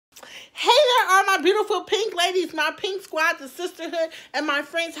beautiful pink ladies, my pink squad, the sisterhood, and my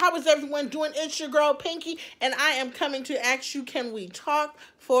friends. How is everyone doing? It's your girl Pinky, and I am coming to ask you, can we talk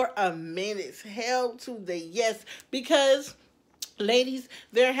for a minute? Hell to the yes, because ladies,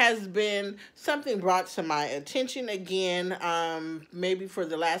 there has been something brought to my attention again, maybe for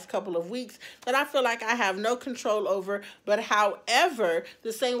the last couple of weeks, that I feel like I have no control over. But however,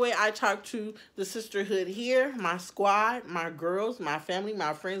 the same way I talk to the sisterhood here, my squad, my girls, my family,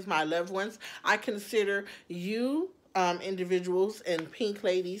 my friends, my loved ones, I consider you individuals and pink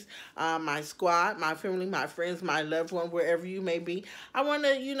ladies, my squad, my family, my friends, my loved one, wherever you may be. I want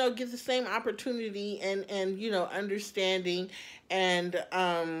to, get the same opportunity and understanding and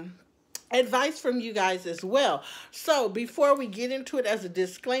advice from you guys as well. So before we get into it, as a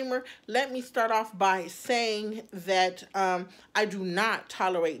disclaimer, let me start off by saying that I do not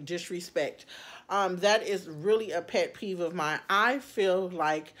tolerate disrespect. That is really a pet peeve of mine. I feel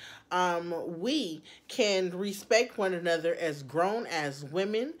like we can respect one another as grown as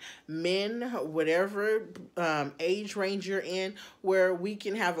women, men, whatever age range you're in, where we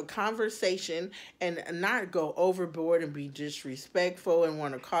can have a conversation and not go overboard and be disrespectful and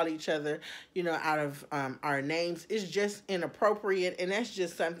want to call each other, out of our names. It's just inappropriate, and that's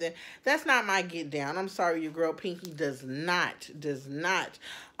just something that's not my get down. I'm sorry, your girl Pinky does not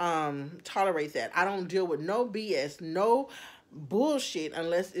tolerate that. I don't deal with no BS, no bullshit,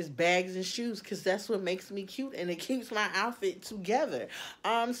 unless it's bags and shoes, because that's what makes me cute and it keeps my outfit together.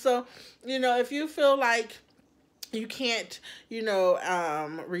 So if you feel like you can't,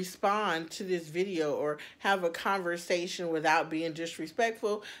 respond to this video or have a conversation without being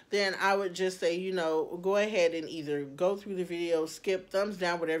disrespectful, then I would just say, go ahead and either go through the video, skip, thumbs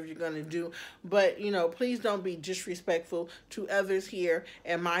down, whatever you're going to do. But, please don't be disrespectful to others here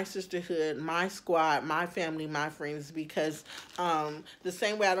and my sisterhood, my squad, my family, my friends, because the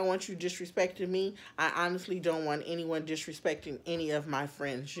same way I don't want you disrespecting me, I honestly don't want anyone disrespecting any of my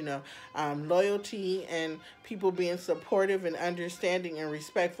friends. Loyalty and people being supportive and understanding and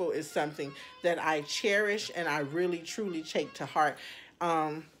respectful is something that I cherish and I really truly take to heart.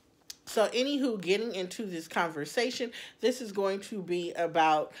 So anywho, getting into this conversation, this is going to be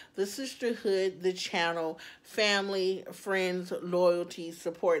about the sisterhood, the channel, family, friends, loyalty,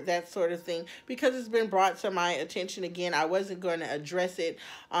 support, that sort of thing, because it's been brought to my attention again. I wasn't going to address it,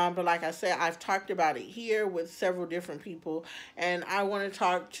 but like I said, I've talked about it here with several different people, and I want to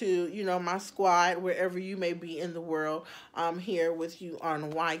talk to, my squad, wherever you may be in the world, here with you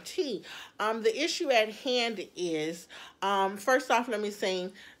on YT. The issue at hand is, first off, let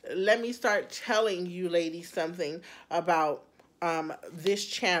me start telling you ladies something about this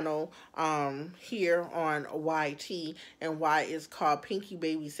channel here on YT and why it's called Pinky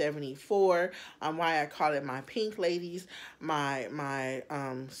Baby 74, why I call it my pink ladies, my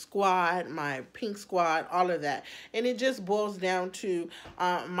squad, my pink squad, all of that. And it just boils down to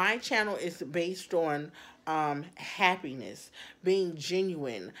my channel is based on happiness, being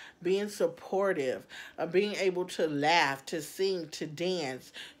genuine, being supportive, being able to laugh, to sing, to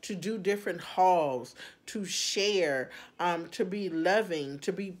dance, to do different hauls, to share, to be loving,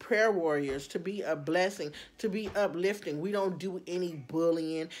 to be prayer warriors, to be a blessing, to be uplifting. We don't do any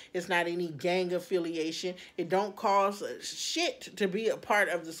bullying. It's not any gang affiliation. It don't cost shit to be a part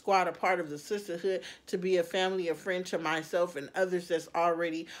of the squad, a part of the sisterhood, to be a family, a friend to myself and others that's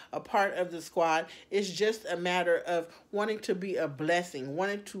already a part of the squad. It's just a matter of wanting to be a blessing,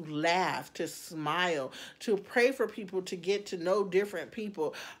 wanting to laugh, to smile, to pray for people, to get to know different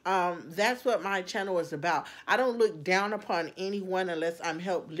people. That's what my channel is about. I don't look down upon anyone unless I'm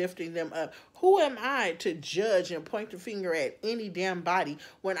help lifting them up. Who am I to judge and point the finger at any damn body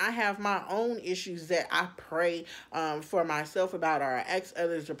when I have my own issues that I pray for myself about, or I ask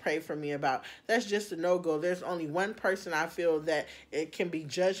others to pray for me about? That's just a no-go. There's only one person I feel that it can be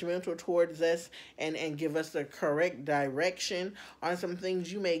judgmental towards us and give us the correct direction on some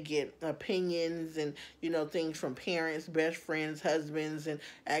things. You may get opinions and, things from parents, best friends, husbands, and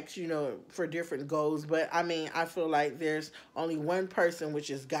ask, for different goals. But, I feel like there's only one person,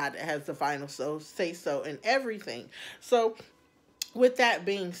 which is God, that has the final say so in everything. So with that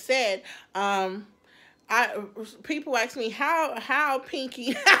being said, people ask me how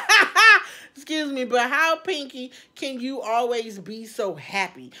Pinky excuse me, but how, Pinky, can you always be so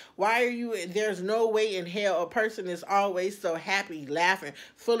happy? Why are you, there's no way in hell a person is always so happy, laughing,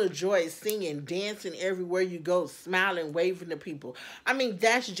 full of joy, singing, dancing everywhere you go, smiling, waving to people.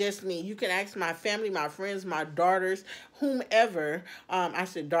 That's just me. You can ask my family, my friends, my daughters, whomever. I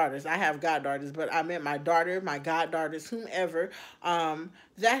said daughters. I have goddaughters, but I meant my daughter, my goddaughters, whomever.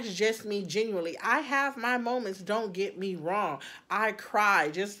 That's just me genuinely. I have my moments, don't get me wrong. I cry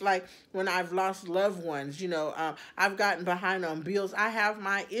just like when I've lost loved ones. I've gotten behind on bills. I have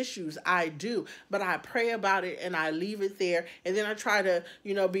my issues. I do. But I pray about it and I leave it there. And then I try to,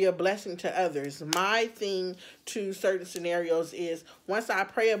 be a blessing to others. My thing to certain scenarios is once I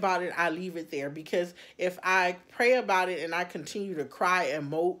pray about it, I leave it there. Because if I pray about it and I continue to cry and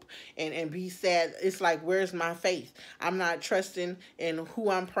mope and be sad, it's like, where's my faith? I'm not trusting in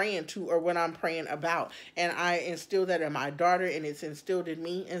who I'm praying to or what I'm praying about. And I instill that in my daughter, and it's instilled in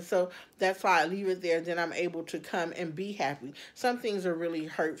me. And so that's why I leave it there. Then I'm able to come and be happy. Some things are really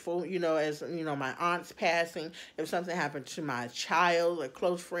hurtful, as my aunt's passing. If something happened to my child, a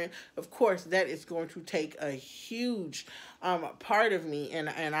close friend, of course that is going to take a huge part of me, and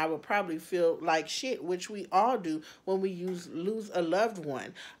I would probably feel like shit, which we all do when we lose a loved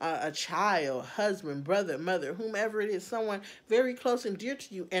one, a child, husband, brother, mother, whomever it is, someone very close and dear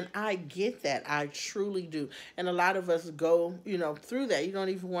to you. And I get that. I truly do. And a lot of us go, through that. You don't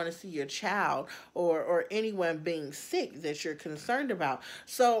even want to see your child or anyone being sick that you're concerned about.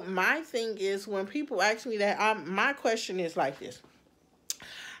 So my thing is, when people ask me that, my question is like this: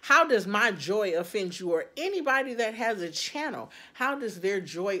 how does my joy offend you? Or anybody that has a channel, how does their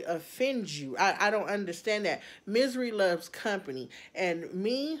joy offend you? I don't understand that. Misery loves company. And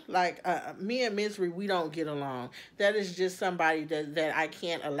me and Misery, we don't get along. That is just somebody that I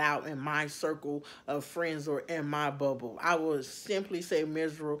can't allow in my circle of friends or in my bubble. I will simply say,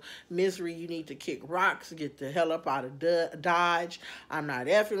 Misery, you need to kick rocks, get the hell up out of Dodge. I'm not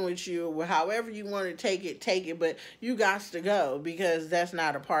effing with you. Well, however you want to take it, but you got to go, because that's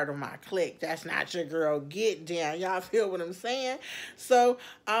not a part of my clique. That's not your girl. Get down. Y'all feel what I'm saying? So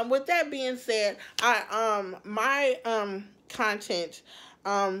with that being said, my content,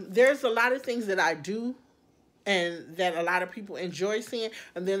 there's a lot of things that I do and that a lot of people enjoy seeing,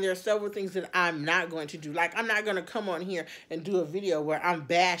 and then there are several things that I'm not going to do. Like, I'm not going to come on here and do a video where I'm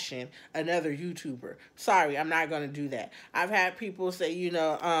bashing another YouTuber. Sorry, I'm not going to do that. I've had people say,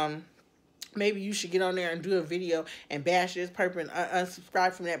 maybe you should get on there and do a video and bash this person,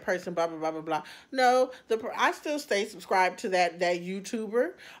 unsubscribe from that person, blah, blah, blah, blah, blah. No, I still stay subscribed to that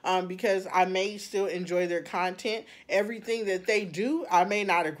YouTuber, because I may still enjoy their content. Everything that they do, I may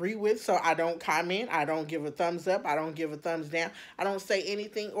not agree with, so I don't comment. I don't give a thumbs up. I don't give a thumbs down. I don't say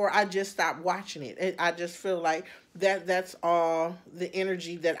anything, or I just stop watching it. I just feel like that's all the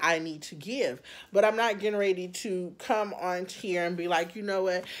energy that I need to give. But I'm not getting ready to come on here and be like, you know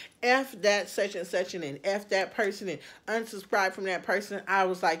what, F that such and such and F that person and unsubscribe from that person. I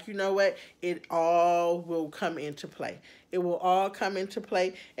was like, you know what, it all will come into play. It will all come into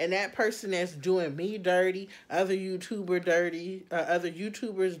play, and that person that's doing me dirty, other YouTubers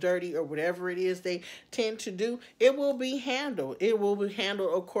dirty, or whatever it is they tend to do, it will be handled. It will be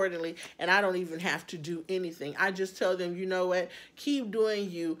handled accordingly, and I don't even have to do anything. I just tell them, you know what, keep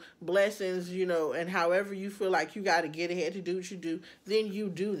doing you, blessings, and however you feel like you got to get ahead to do what you do, then you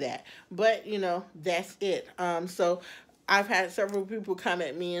do that. But, that's it. So I've had several people come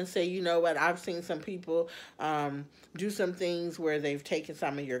at me and say, you know what, I've seen some people do some things where they've taken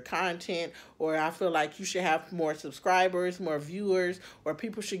some of your content, or I feel like you should have more subscribers, more viewers, or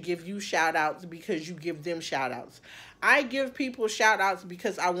people should give you shout outs because you give them shout outs. I give people shout outs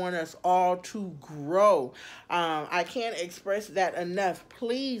because I want us all to grow. I can't express that enough.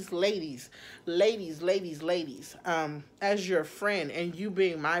 Please, ladies, as your friend and you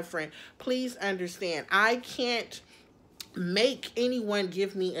being my friend, please understand, I can't make anyone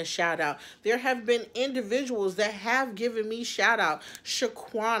give me a shout out. There have been individuals that have given me shout out.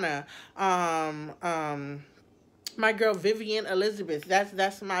 Shaquana, my girl Vivian Elizabeth,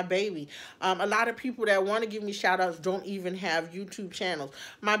 that's my baby. A lot of people that want to give me shout outs don't even have YouTube channels.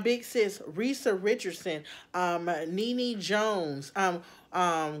 My big sis Risa Richardson, Nene Jones,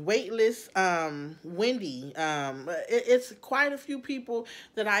 Weightless, Wendy. It's quite a few people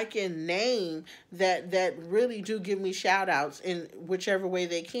that I can name that really do give me shout outs in whichever way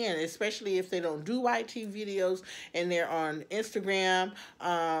they can, especially if they don't do YT videos and they're on Instagram.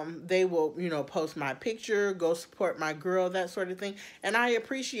 They will, post my picture, go support my girl, that sort of thing. And I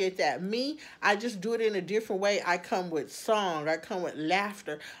appreciate that. Me, I just do it in a different way. I come with song, I come with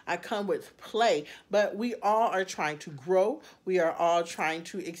laughter, I come with play, but we all are trying to grow. We are all trying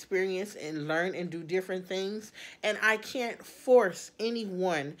to experience and learn and do different things. And I can't force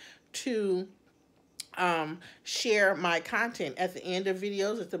anyone to share my content. At the end of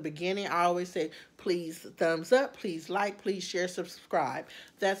videos, at the beginning, I always say, please thumbs up, please like, please share, subscribe.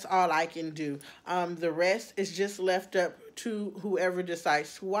 That's all I can do. The rest is just left up to whoever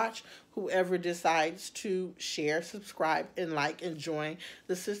decides to watch, whoever decides to share, subscribe, and like and join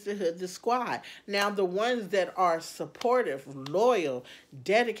the sisterhood, the squad. Now, the ones that are supportive, loyal,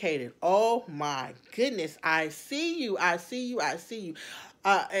 dedicated, oh my goodness, I see you, I see you, I see you.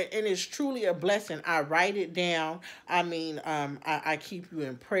 And it's truly a blessing. I write it down. I mean, I keep you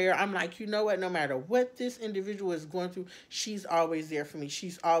in prayer. I'm like, you know what? No matter what this individual is going through, she's always there for me.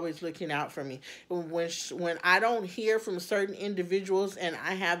 She's always looking out for me. When I don't hear from certain individuals and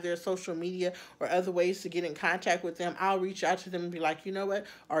I have their social media or other ways to get in contact with them, I'll reach out to them and be like, you know what?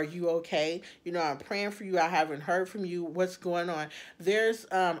 Are you okay? You know, I'm praying for you. I haven't heard from you. What's going on? There's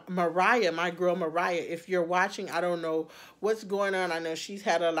Mariah, my girl Mariah. If you're watching, I don't know what's going on. I know she's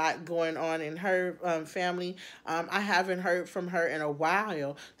had a lot going on in her family. I haven't heard from her in a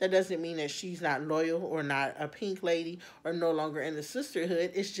while. That doesn't mean that she's not loyal or not a pink lady or no longer in the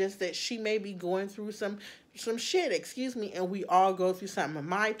sisterhood. It's just that she may be going through some shit, excuse me, and we all go through something.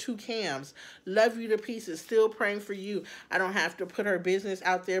 My two Cams, love you to pieces, still praying for you. I don't have to put her business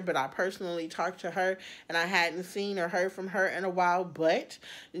out there, but I personally talked to her, and I hadn't seen or heard from her in a while, but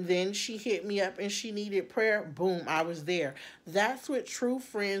then she hit me up and she needed prayer. Boom, I was there. That's what true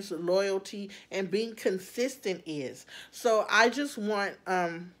friends, loyalty, and being consistent is. So I just want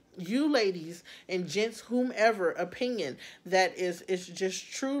you ladies and gents, whomever opinion that is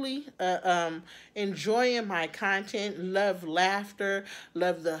just truly enjoying my content, love laughter,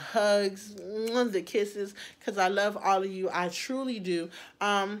 love the hugs, the kisses, because I love all of you. I truly do.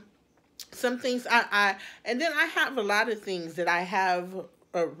 Some things and then I have a lot of things that I have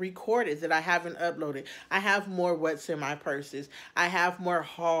recorded that I haven't uploaded. I have more what's in my purses. I have more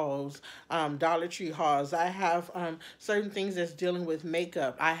hauls, Dollar Tree hauls. I have certain things that's dealing with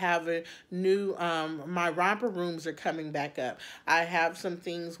makeup. I have a new, my romper rooms are coming back up. I have some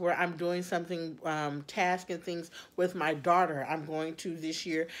things where I'm doing something, task and things with my daughter. I'm going to this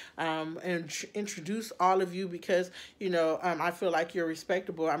year and introduce all of you because, you know, I feel like you're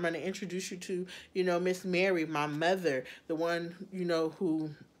respectable. I'm going to introduce you to, you know, Miss Mary, my mother, the one, you know, who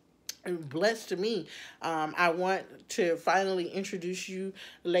blessed to me. I want to finally introduce you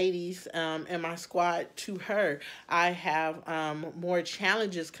ladies and my squad to her. I have more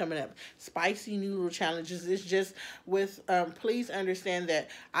challenges coming up, spicy noodle challenges. It's just with please understand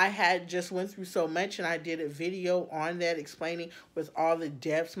that I had just went through so much, and I did a video on that explaining with all the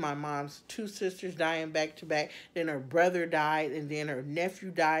deaths. My mom's two sisters dying back to back, then her brother died, and then her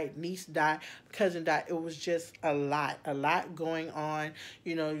nephew died, niece died, cousin died. It was just a lot going on.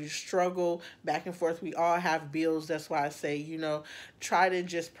 You know, you struggle back and forth. We all have bills. That's why I say, you know, try to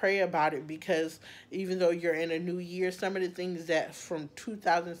just pray about it, because even though you're in a new year, some of the things that from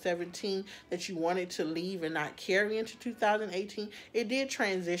 2017 that you wanted to leave and not carry into 2018, it did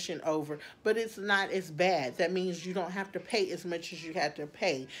transition over, but it's not as bad. That means you don't have to pay as much as you had to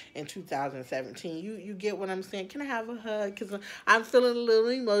pay in 2017. You get what I'm saying? Can I have a hug? Because I'm feeling a little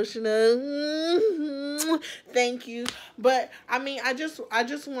emotional. Thank you. But I mean, I just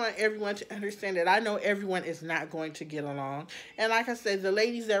want everyone to understand that I know everyone is not going to get along. And like I said, the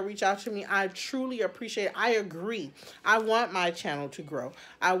ladies that reach out to me, I truly appreciate it. I agree. I want my channel to grow.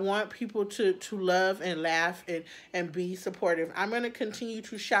 I want people to love and laugh and be supportive. I'm going to continue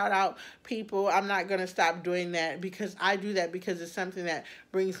to shout out people. I'm not going to stop doing that, because I do that because it's something that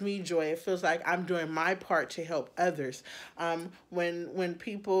brings me joy. It feels like I'm doing my part to help others. When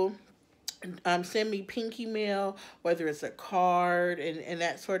people send me pinky mail, whether it's a card and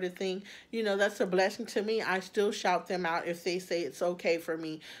that sort of thing, you know, that's a blessing to me. I still shout them out if they say it's okay for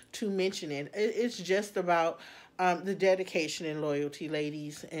me to mention it. It's just about the dedication and loyalty,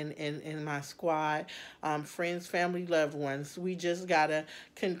 ladies, and my squad, friends, family, loved ones. We just gotta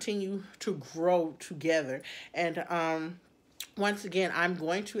continue to grow together. And once again, I'm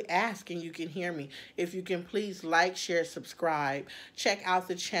going to ask, and you can hear me, if you can please like, share, subscribe, check out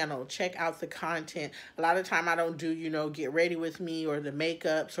the channel, check out the content. A lot of time I don't do, you know, get ready with me or the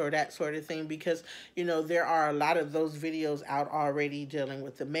makeups or that sort of thing, because, you know, there are a lot of those videos out already dealing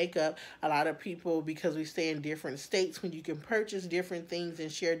with the makeup. A lot of people, because we stay in different states, when you can purchase different things and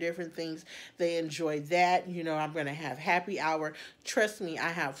share different things, they enjoy that. You know, I'm going to have happy hour. Trust me, I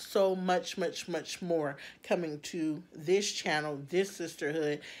have so much more coming to this channel, this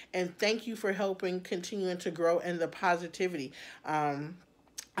sisterhood, and thank you for helping continuing to grow in the positivity.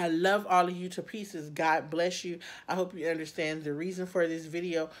 I love all of you to pieces. God bless you. I hope you understand the reason for this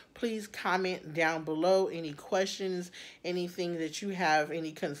video. Please comment down below any questions, anything that you have,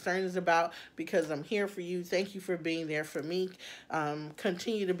 any concerns about, because I'm here for you. Thank you for being there for me.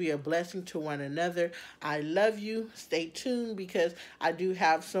 Continue to be a blessing to one another. I love you. Stay tuned because I do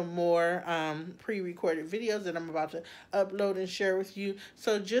have some more pre-recorded videos that I'm about to upload and share with you.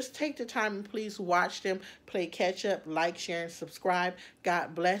 So just take the time and please watch them, play catch up, like, share, and subscribe.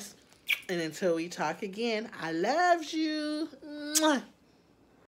 God bless. And until we talk again, I love you. Mwah.